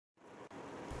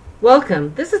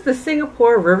Welcome. This is the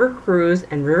Singapore River Cruise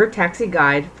and River Taxi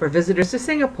Guide for visitors to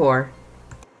Singapore.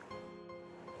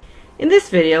 In this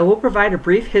video, we'll provide a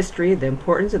brief history of the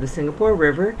importance of the Singapore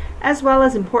River, as well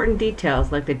as important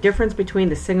details like the difference between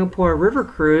the Singapore River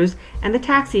Cruise and the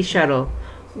Taxi Shuttle,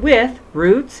 with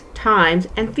routes, times,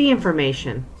 and fee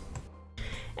information.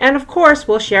 And of course,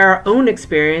 we'll share our own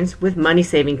experience with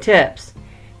money-saving tips.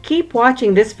 Keep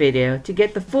watching this video to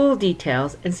get the full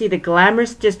details and see the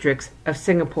glamorous districts of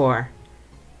Singapore.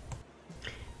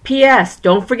 P.S.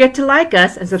 Don't forget to like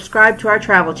us and subscribe to our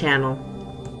travel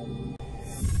channel.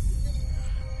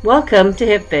 Welcome to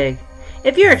Hipfig.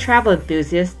 If you're a travel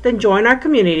enthusiast, then join our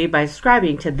community by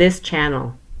subscribing to this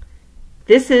channel.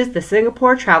 This is the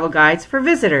Singapore Travel Guides for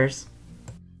visitors.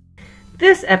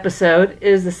 This episode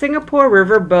is the Singapore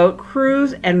Riverboat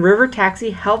Cruise and River Taxi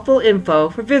helpful info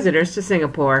for visitors to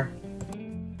Singapore.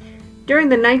 During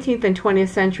the 19th and 20th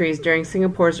centuries, during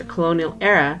Singapore's colonial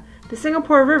era, the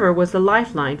Singapore River was the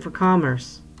lifeline for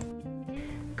commerce.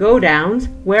 Go-downs,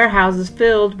 warehouses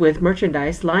filled with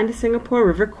merchandise lined the Singapore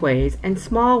River quays, and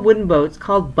small wooden boats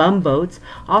called bumboats,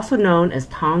 also known as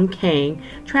tong keng,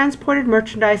 transported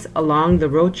merchandise along the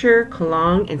Rocher,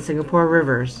 Kelong, and Singapore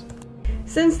rivers.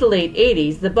 Since the late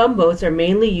 80s, the bumboats are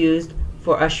mainly used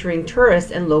for ushering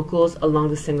tourists and locals along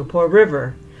the Singapore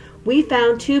River. We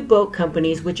found two boat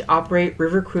companies which operate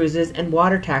river cruises and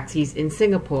water taxis in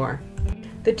Singapore.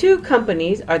 The two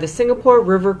companies are the Singapore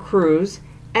River Cruise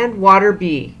and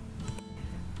WaterB.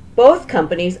 Both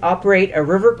companies operate a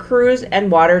river cruise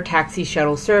and water taxi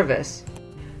shuttle service.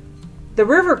 The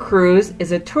River Cruise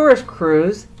is a tourist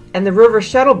cruise and the River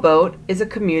Shuttle boat is a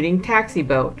commuting taxi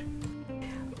boat.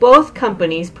 Both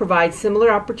companies provide similar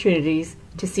opportunities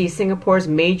to see Singapore's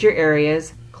major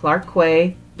areas, Clark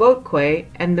Quay, Boat Quay,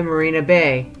 and the Marina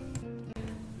Bay.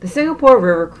 The Singapore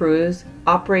River Cruise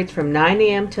operates from 9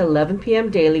 a.m. to 11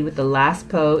 p.m. daily with the last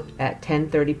boat at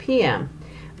 10:30 p.m.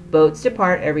 Boats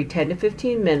depart every 10 to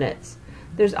 15 minutes.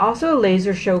 There's also a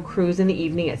laser show cruise in the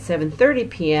evening at 7:30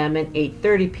 p.m. and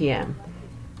 8:30 p.m.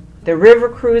 The River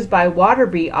Cruise by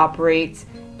WaterB operates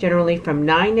generally from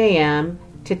 9 a.m.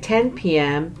 to 10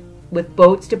 p.m. with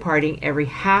boats departing every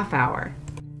half hour.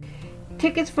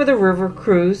 Tickets for the River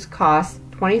Cruise cost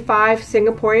 25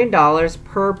 Singaporean dollars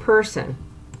per person.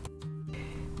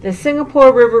 The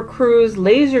Singapore River Cruise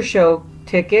Laser Show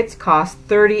tickets cost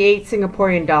 38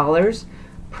 Singaporean dollars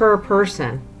per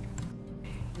person.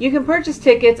 You can purchase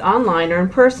tickets online or in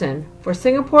person. For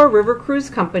Singapore River Cruise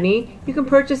Company, you can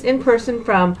purchase in person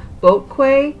from Boat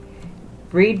Quay,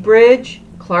 Reed Bridge,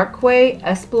 Clark Quay,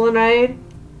 Esplanade,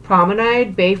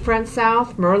 Promenade, Bayfront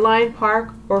South, Merlion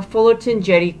Park, or Fullerton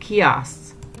Jetty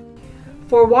kiosks.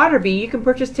 For WaterB, you can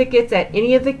purchase tickets at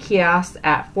any of the kiosks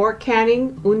at Fort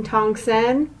Canning, Ung Tong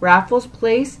Sen, Raffles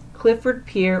Place, Clifford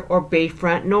Pier, or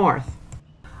Bayfront North.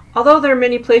 Although there are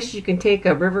many places you can take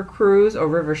a river cruise or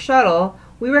river shuttle,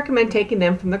 we recommend taking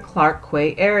them from the Clark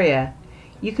Quay area.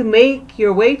 You can make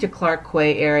your way to Clark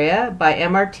Quay area by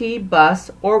MRT,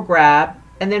 bus, or Grab,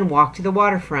 and then walk to the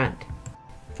waterfront.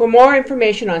 For more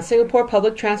information on Singapore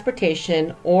public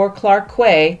transportation or Clark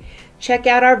Quay, check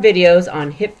out our videos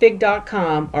on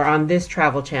hipfig.com or on this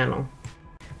travel channel.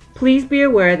 Please be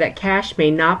aware that cash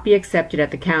may not be accepted at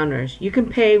the counters. You can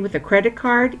pay with a credit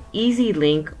card,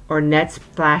 EasyLink, or Nets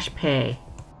Flash Pay.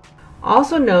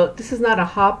 Also note, this is not a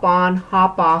hop-on,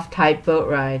 hop-off type boat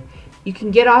ride. You can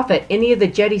get off at any of the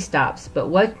jetty stops, but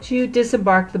once you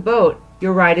disembark the boat,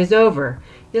 your ride is over.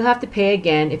 You'll have to pay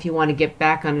again if you want to get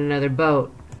back on another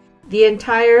boat. The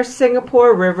entire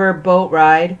Singapore River boat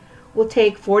ride will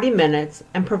take 40 minutes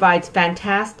and provides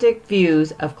fantastic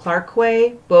views of Clark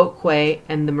Quay, Boat Quay,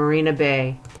 and the Marina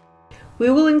Bay. We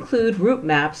will include route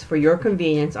maps for your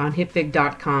convenience on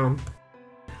hipfig.com.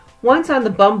 Once on the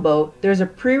bumboat, there's a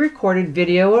pre-recorded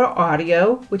video or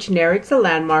audio which narrates the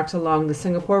landmarks along the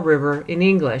Singapore River in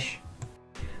English.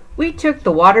 We took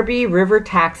the WaterB River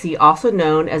Taxi, also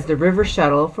known as the River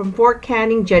Shuttle, from Fort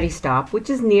Canning Jetty Stop, which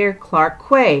is near Clark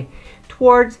Quay,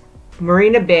 towards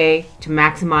Marina Bay to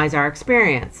maximize our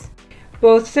experience.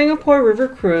 Both Singapore River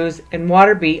Cruise and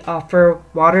WaterB offer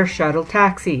water shuttle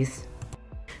taxis.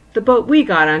 The boat we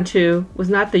got onto was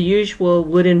not the usual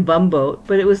wooden bumboat,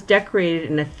 but it was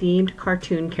decorated in a themed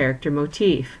cartoon character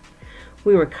motif.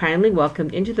 We were kindly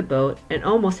welcomed into the boat and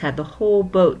almost had the whole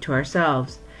boat to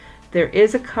ourselves. There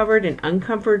is a covered and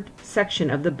uncovered section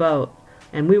of the boat,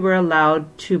 and we were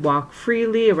allowed to walk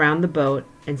freely around the boat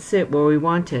and sit where we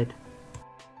wanted.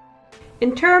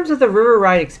 In terms of the river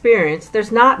ride experience,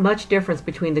 there's not much difference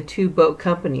between the two boat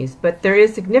companies, but there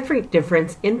is significant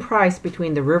difference in price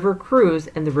between the River Cruise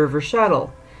and the River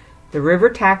Shuttle. The river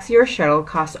taxi or shuttle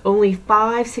costs only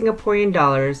 5 Singaporean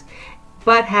dollars,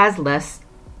 but has less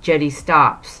jetty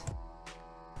stops.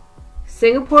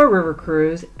 Singapore River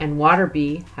Cruise and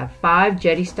WaterB have 5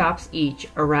 jetty stops each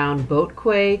around Boat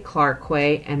Quay, Clark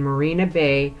Quay, and Marina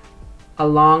Bay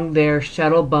along their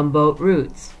shuttle bumboat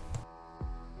routes.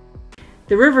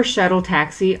 The River Shuttle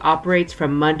taxi operates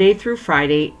from Monday through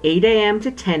Friday, 8 a.m. to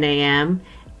 10 a.m.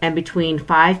 and between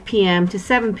 5 p.m. to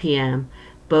 7 p.m.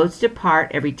 Boats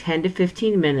depart every 10 to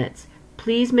 15 minutes.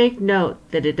 Please make note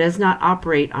that it does not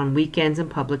operate on weekends and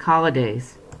public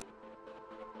holidays.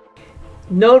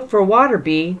 Note for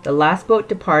WaterB, the last boat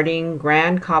departing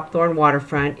Grand Copthorne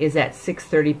waterfront is at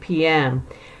 6:30 p.m.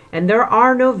 and there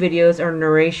are no videos or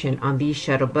narration on these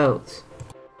shuttle boats.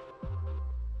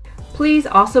 Please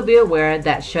also be aware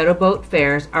that shuttle boat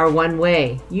fares are one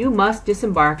way. You must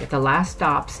disembark at the last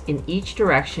stops in each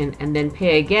direction and then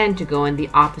pay again to go in the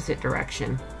opposite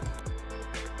direction.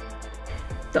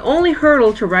 The only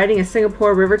hurdle to riding a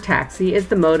Singapore River taxi is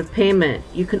the mode of payment.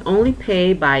 You can only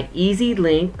pay by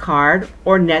EZ-Link card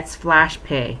or Nets Flash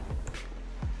Pay.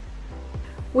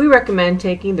 We recommend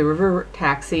taking the river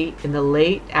taxi in the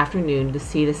late afternoon to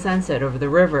see the sunset over the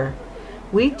river.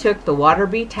 We took the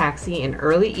WaterB taxi in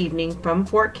early evening from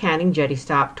Fort Canning jetty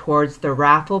stop towards the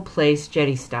Raffles Place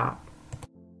jetty stop.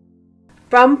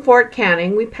 From Fort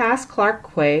Canning, we passed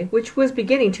Clark Quay, which was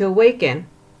beginning to awaken.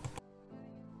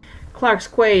 Clark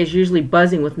Quay is usually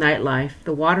buzzing with nightlife.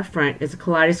 The waterfront is a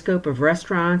kaleidoscope of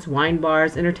restaurants, wine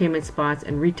bars, entertainment spots,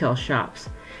 and retail shops.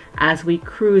 As we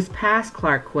cruise past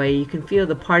Clark Quay, you can feel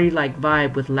the party-like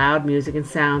vibe with loud music and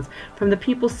sounds from the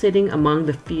people sitting among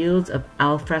the fields of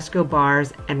al fresco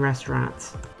bars and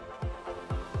restaurants.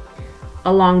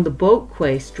 Along the Boat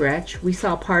Quay stretch, we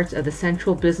saw parts of the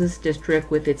central business district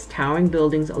with its towering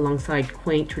buildings alongside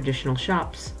quaint traditional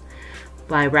shops.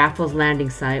 By Raffles Landing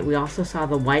Site, we also saw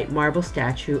the white marble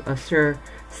statue of Sir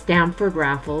Stamford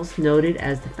Raffles, noted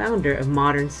as the founder of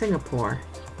modern Singapore.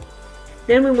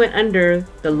 Then we went under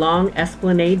the long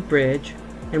Esplanade Bridge,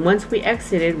 and once we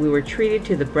exited, we were treated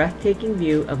to the breathtaking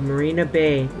view of Marina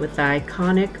Bay with the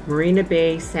iconic Marina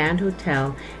Bay Sand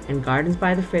Hotel and Gardens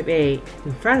by the Bay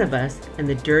in front of us and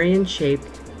the durian-shaped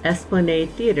Esplanade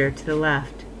Theatre to the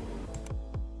left.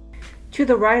 To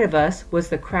the right of us was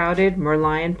the crowded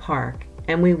Merlion Park,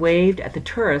 and we waved at the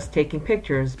tourists taking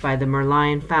pictures by the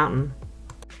Merlion Fountain.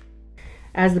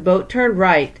 As the boat turned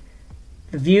right,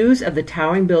 the views of the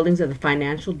towering buildings of the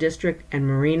financial district and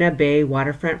Marina Bay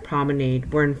waterfront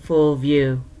promenade were in full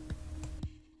view.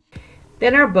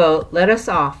 Then our boat let us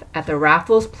off at the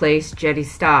Raffles Place jetty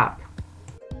stop.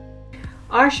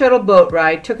 Our shuttle boat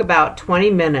ride took about 20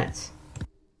 minutes.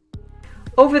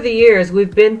 Over the years,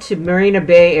 we've been to Marina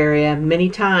Bay area many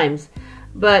times,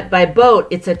 but by boat,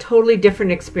 it's a totally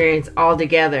different experience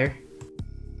altogether.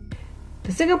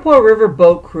 The Singapore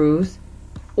Riverboat Cruise,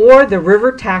 or the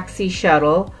River Taxi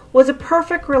Shuttle, was a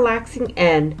perfect relaxing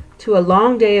end to a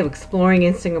long day of exploring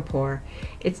in Singapore.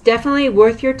 It's definitely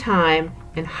worth your time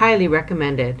and highly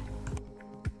recommended.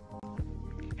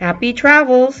 Happy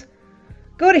travels!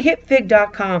 Go to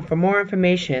hipfig.com for more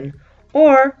information,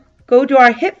 or go to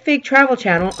our Hipfig travel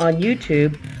channel on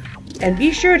YouTube and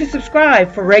be sure to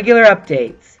subscribe for regular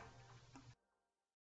updates.